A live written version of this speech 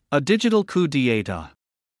A digital coup d'etat.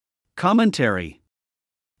 Commentary.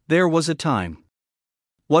 There was a time.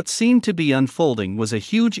 What seemed to be unfolding was a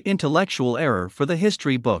huge intellectual error for the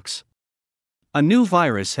history books. A new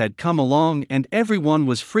virus had come along and everyone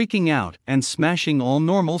was freaking out and smashing all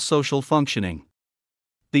normal social functioning.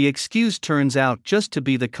 The excuse turns out just to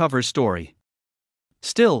be the cover story.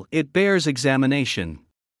 Still, it bears examination.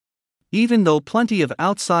 Even though plenty of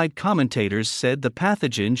outside commentators said the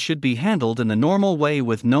pathogen should be handled in the normal way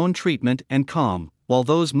with known treatment and calm, while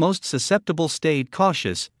those most susceptible stayed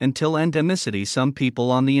cautious until endemicity, some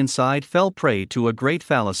people on the inside fell prey to a great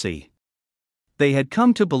fallacy. They had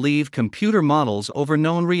come to believe computer models over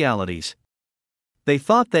known realities. They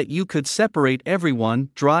thought that you could separate everyone,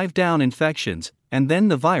 drive down infections, and then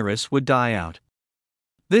the virus would die out.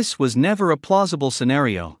 This was never a plausible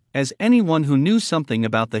scenario, as anyone who knew something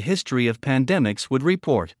about the history of pandemics would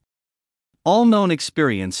report. All known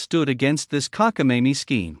experience stood against this cockamamie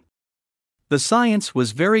scheme. The science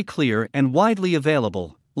was very clear and widely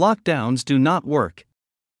available: lockdowns do not work.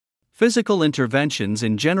 Physical interventions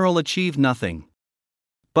in general achieve nothing.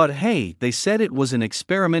 But hey, they said it was an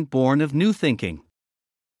experiment born of new thinking.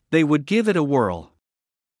 They would give it a whirl.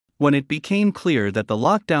 When it became clear that the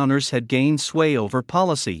lockdowners had gained sway over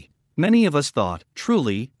policy, many of us thought,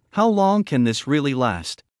 truly, how long can this really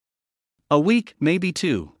last? A week, maybe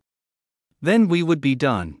two. Then we would be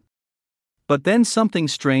done. But then something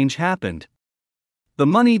strange happened. The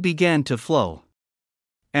money began to flow.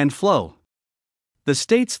 And flow. The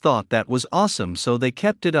states thought that was awesome, so they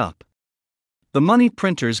kept it up. The money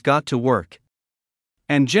printers got to work.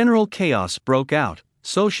 And general chaos broke out: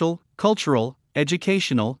 social, cultural,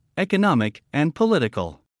 educational, economic, and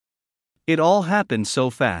political. It all happened so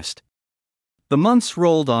fast. The months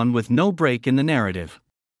rolled on with no break in the narrative.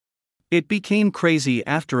 It became crazy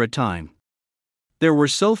after a time. There were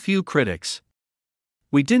so few critics.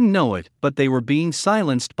 We didn't know it, but they were being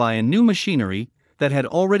silenced by a new machinery that had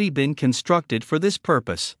already been constructed for this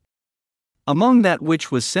purpose. Among that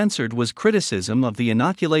which was censored was criticism of the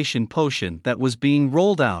inoculation potion that was being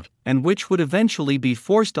rolled out, and which would eventually be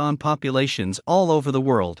forced on populations all over the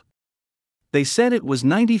world. They said it was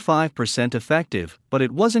 95% effective, but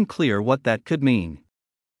it wasn't clear what that could mean.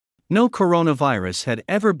 No coronavirus had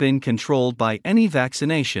ever been controlled by any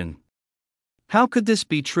vaccination. How could this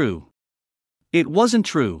be true? It wasn't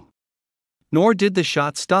true. Nor did the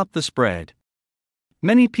shot stop the spread.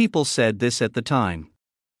 Many people said this at the time.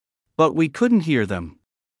 But we couldn't hear them.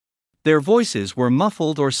 Their voices were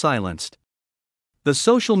muffled or silenced. The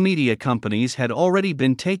social media companies had already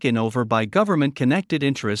been taken over by government-connected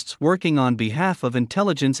interests working on behalf of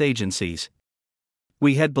intelligence agencies.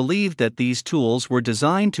 We had believed that these tools were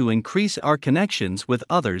designed to increase our connections with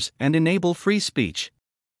others and enable free speech.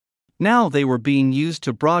 Now they were being used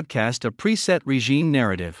to broadcast a preset regime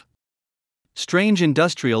narrative. Strange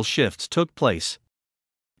industrial shifts took place.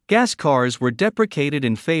 Gas cars were deprecated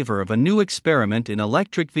in favor of a new experiment in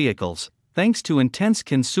electric vehicles, thanks to intense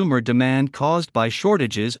consumer demand caused by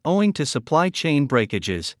shortages owing to supply chain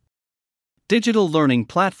breakages. Digital learning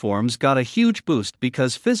platforms got a huge boost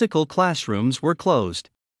because physical classrooms were closed.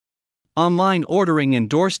 Online ordering and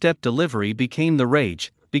doorstep delivery became the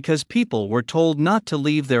rage, because people were told not to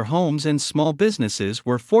leave their homes and small businesses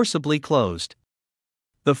were forcibly closed.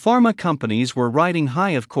 The pharma companies were riding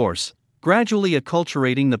high, of course, gradually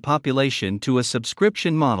acculturating the population to a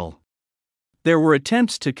subscription model. There were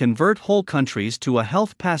attempts to convert whole countries to a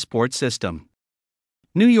health passport system.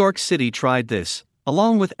 New York City tried this,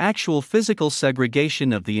 along with actual physical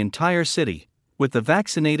segregation of the entire city, with the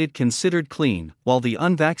vaccinated considered clean, while the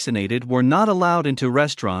unvaccinated were not allowed into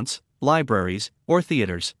restaurants, libraries, or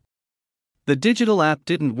theaters. The digital app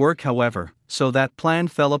didn't work, however, so that plan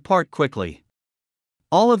fell apart quickly.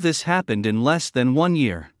 All of this happened in less than 1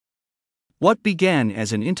 year. What began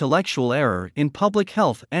as an intellectual error in public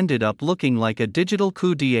health ended up looking like a digital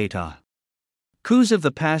coup d'etat. Coups of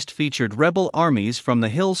the past featured rebel armies from the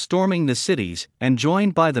hills storming the cities and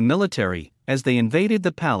joined by the military as they invaded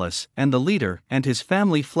the palace, and the leader and his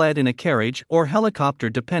family fled in a carriage or helicopter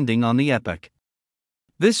depending on the epoch.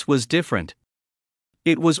 This was different.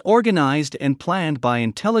 It was organized and planned by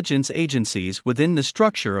intelligence agencies within the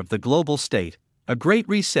structure of the global state, a great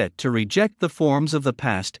reset to reject the forms of the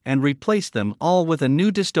past and replace them all with a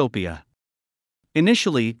new dystopia.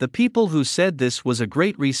 Initially, the people who said this was a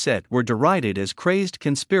great reset were derided as crazed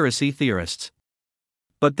conspiracy theorists.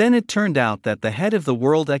 But then it turned out that the head of the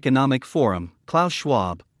World Economic Forum, Klaus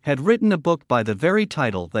Schwab, had written a book by the very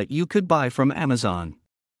title that you could buy from Amazon.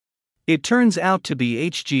 It turns out to be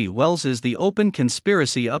H.G. Wells's The Open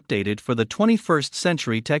Conspiracy updated for the 21st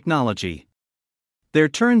century technology. There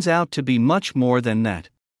turns out to be much more than that.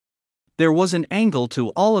 There was an angle to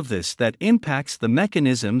all of this that impacts the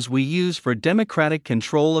mechanisms we use for democratic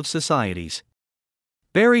control of societies.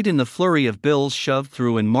 Buried in the flurry of bills shoved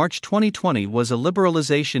through in March 2020 was a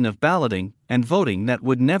liberalization of balloting and voting that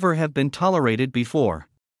would never have been tolerated before.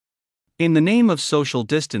 In the name of social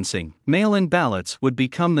distancing, mail-in ballots would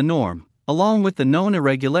become the norm, along with the known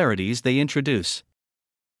irregularities they introduce.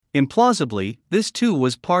 Implausibly, this too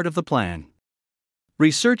was part of the plan.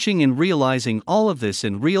 Researching and realizing all of this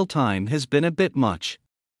in real time has been a bit much.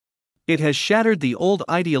 It has shattered the old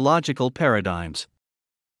ideological paradigms.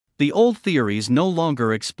 The old theories no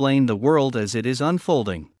longer explain the world as it is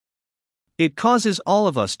unfolding. It causes all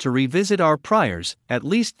of us to revisit our priors, at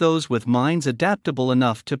least those with minds adaptable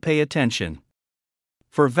enough to pay attention.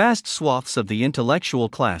 For vast swaths of the intellectual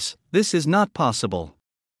class, this is not possible.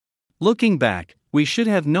 Looking back, we should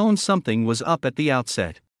have known something was up at the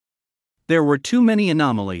outset. There were too many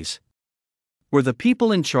anomalies. Were the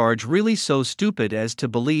people in charge really so stupid as to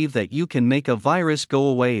believe that you can make a virus go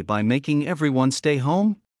away by making everyone stay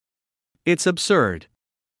home? It's absurd.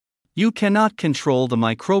 You cannot control the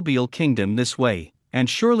microbial kingdom this way, and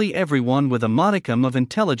surely everyone with a modicum of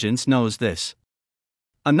intelligence knows this.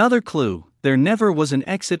 Another clue: there never was an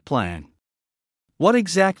exit plan. What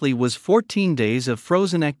exactly was 14 days of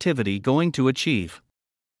frozen activity going to achieve?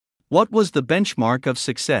 What was the benchmark of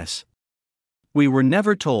success? We were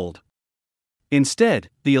never told. Instead,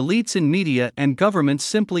 the elites in media and government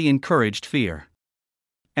simply encouraged fear.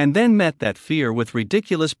 And then met that fear with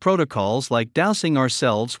ridiculous protocols like dousing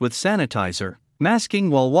ourselves with sanitizer, masking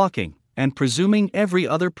while walking, and presuming every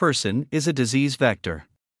other person is a disease vector.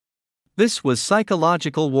 This was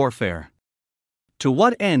psychological warfare. To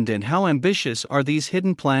what end and how ambitious are these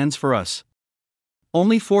hidden plans for us?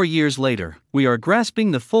 Only 4 years later, we are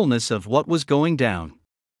grasping the fullness of what was going down.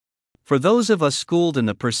 For those of us schooled in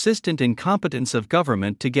the persistent incompetence of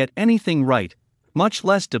government to get anything right, much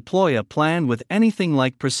less deploy a plan with anything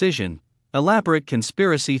like precision, elaborate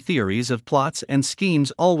conspiracy theories of plots and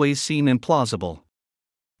schemes always seem implausible.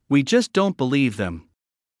 We just don't believe them.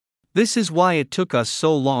 This is why it took us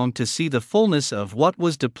so long to see the fullness of what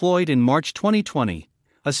was deployed in March 2020,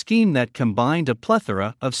 a scheme that combined a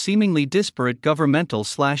plethora of seemingly disparate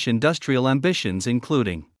governmental/industrial ambitions,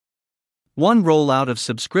 including 1. Rollout of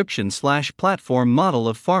subscription/platform model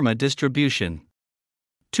of pharma distribution.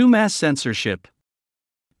 2. Mass censorship.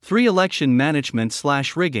 3. Election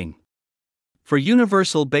management/rigging. For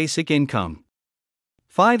universal basic income.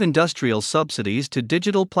 5. Industrial subsidies to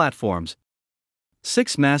digital platforms.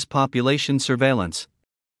 6. Mass population surveillance.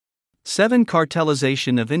 7.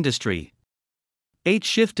 Cartelization of industry. 8.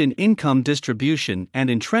 Shift in income distribution and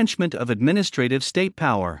entrenchment of administrative state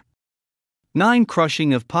power. 9.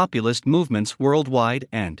 Crushing of populist movements worldwide,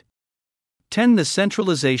 and 10. The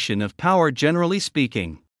centralization of power generally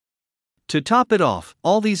speaking. To top it off,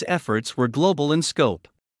 all these efforts were global in scope.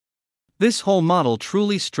 This whole model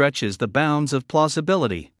truly stretches the bounds of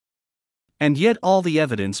plausibility. And yet all the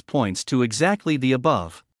evidence points to exactly the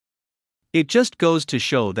above. It just goes to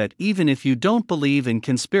show that even if you don't believe in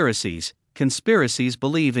conspiracies, conspiracies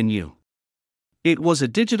believe in you. It was a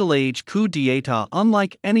digital age coup d'etat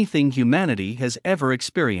unlike anything humanity has ever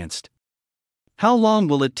experienced. How long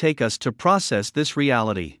will it take us to process this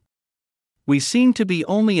reality? We seem to be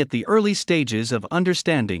only at the early stages of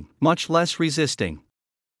understanding, much less resisting.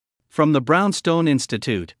 From the Brownstone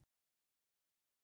Institute.